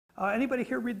Anybody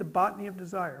here read The Botany of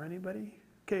Desire? Anybody?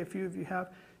 Okay, a few of you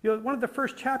have. You know, one of the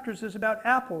first chapters is about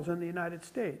apples in the United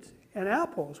States. And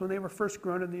apples, when they were first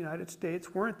grown in the United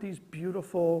States, weren't these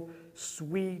beautiful,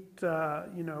 sweet,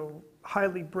 you know,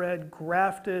 highly bred,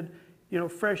 grafted, you know,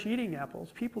 fresh eating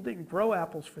apples. People didn't grow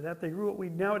apples for that. They grew what we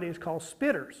nowadays call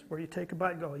spitters, where you take a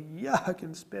bite and go, yuck,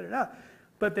 and spit it out.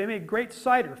 But they made great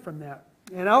cider from that.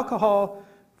 And alcohol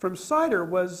from cider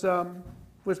was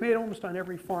made almost on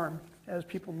every farm as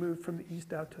people moved from the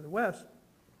east out to the west.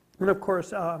 And of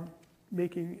course,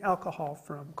 making alcohol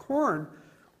from corn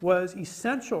was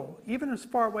essential, even as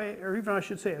far away, or even I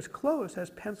should say as close as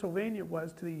Pennsylvania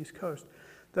was to the East Coast.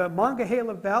 The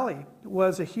Monongahela Valley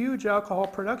was a huge alcohol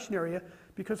production area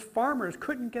because farmers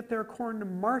couldn't get their corn to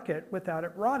market without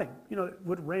it rotting. You know, it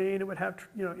would rain, it would have,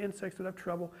 you know, insects would have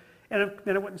trouble, and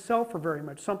it wouldn't sell for very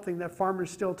much, something that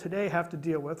farmers still today have to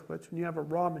deal with, which when you have a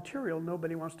raw material,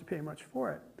 nobody wants to pay much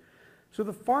for it. So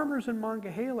the farmers in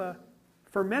Monongahela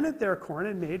fermented their corn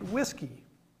and made whiskey.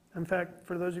 In fact,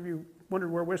 for those of you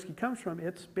wondering where whiskey comes from,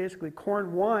 it's basically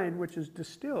corn wine, which is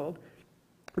distilled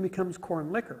and becomes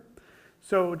corn liquor.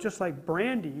 So just like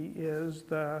brandy is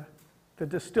the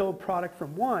distilled product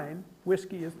from wine,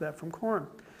 whiskey is that from corn.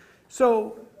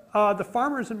 So the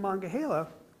farmers in Monongahela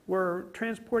were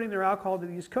transporting their alcohol to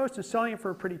the East Coast and selling it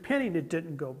for a pretty penny. It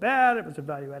didn't go bad. It was a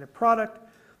value-added product.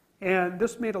 And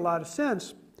this made a lot of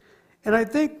sense. And I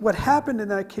think what happened in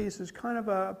that case is kind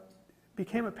of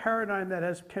became a paradigm that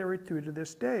has carried through to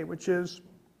this day, which is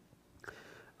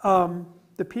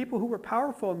the people who were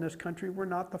powerful in this country were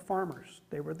not the farmers.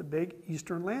 They were the big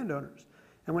eastern landowners.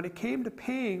 And when it came to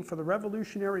paying for the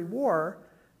Revolutionary War,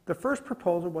 the first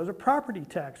proposal was a property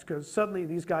tax, because suddenly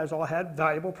these guys all had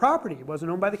valuable property. It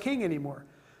wasn't owned by the king anymore.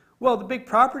 Well, the big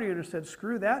property owner said,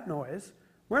 screw that noise.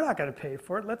 We're not going to pay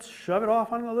for it. Let's shove it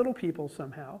off on the little people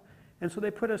somehow. And so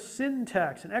they put a sin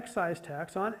tax, an excise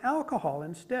tax, on alcohol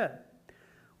instead.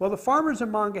 Well, the farmers in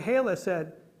Monongahela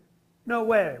said, no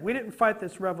way, we didn't fight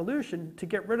this revolution to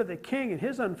get rid of the king and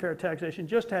his unfair taxation,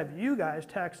 just to have you guys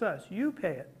tax us. You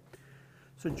pay it.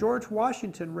 So George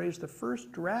Washington raised the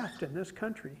first draft in this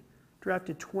country,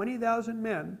 drafted 20,000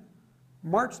 men,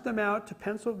 marched them out to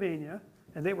Pennsylvania,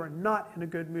 and they were not in a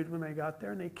good mood when they got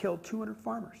there, and they killed 200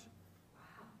 farmers,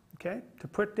 okay, to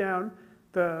put down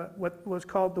what was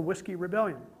called the Whiskey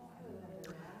Rebellion.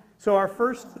 So our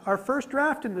first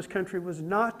draft in this country was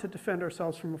not to defend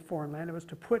ourselves from a foreign land. It was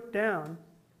to put down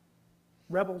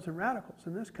rebels and radicals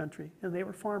in this country, and they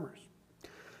were farmers.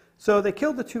 So they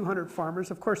killed the 200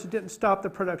 farmers. Of course, it didn't stop the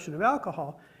production of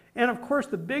alcohol. And of course,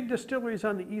 the big distilleries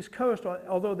on the East Coast,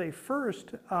 although they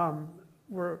first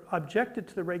were objected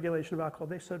to the regulation of alcohol,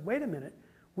 they said, wait a minute,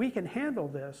 we can handle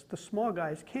this. The small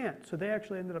guys can't. So they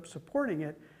actually ended up supporting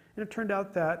it. And it turned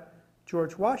out that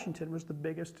George Washington was the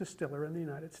biggest distiller in the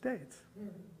United States.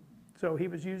 So he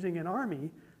was using an army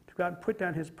to go out and put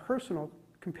down his personal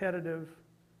competitive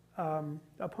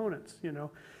opponents, you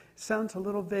know. Sounds a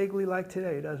little vaguely like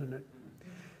today, doesn't it?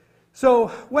 So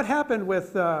what happened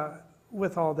with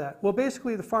all that? Well,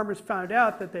 basically the farmers found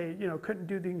out that they, you know, couldn't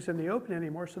do things in the open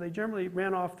anymore, so they generally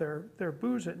ran off their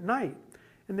booze at night,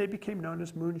 and they became known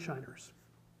as moonshiners.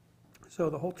 So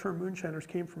the whole term moonshiners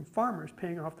came from farmers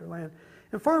paying off their land.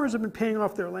 And farmers have been paying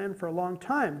off their land for a long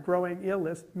time,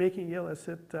 making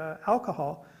illicit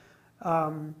alcohol,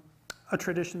 a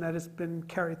tradition that has been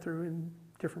carried through in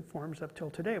different forms up till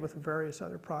today with various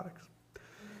other products.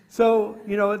 So,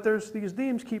 you know, these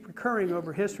themes keep recurring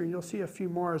over history, and you'll see a few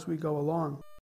more as we go along.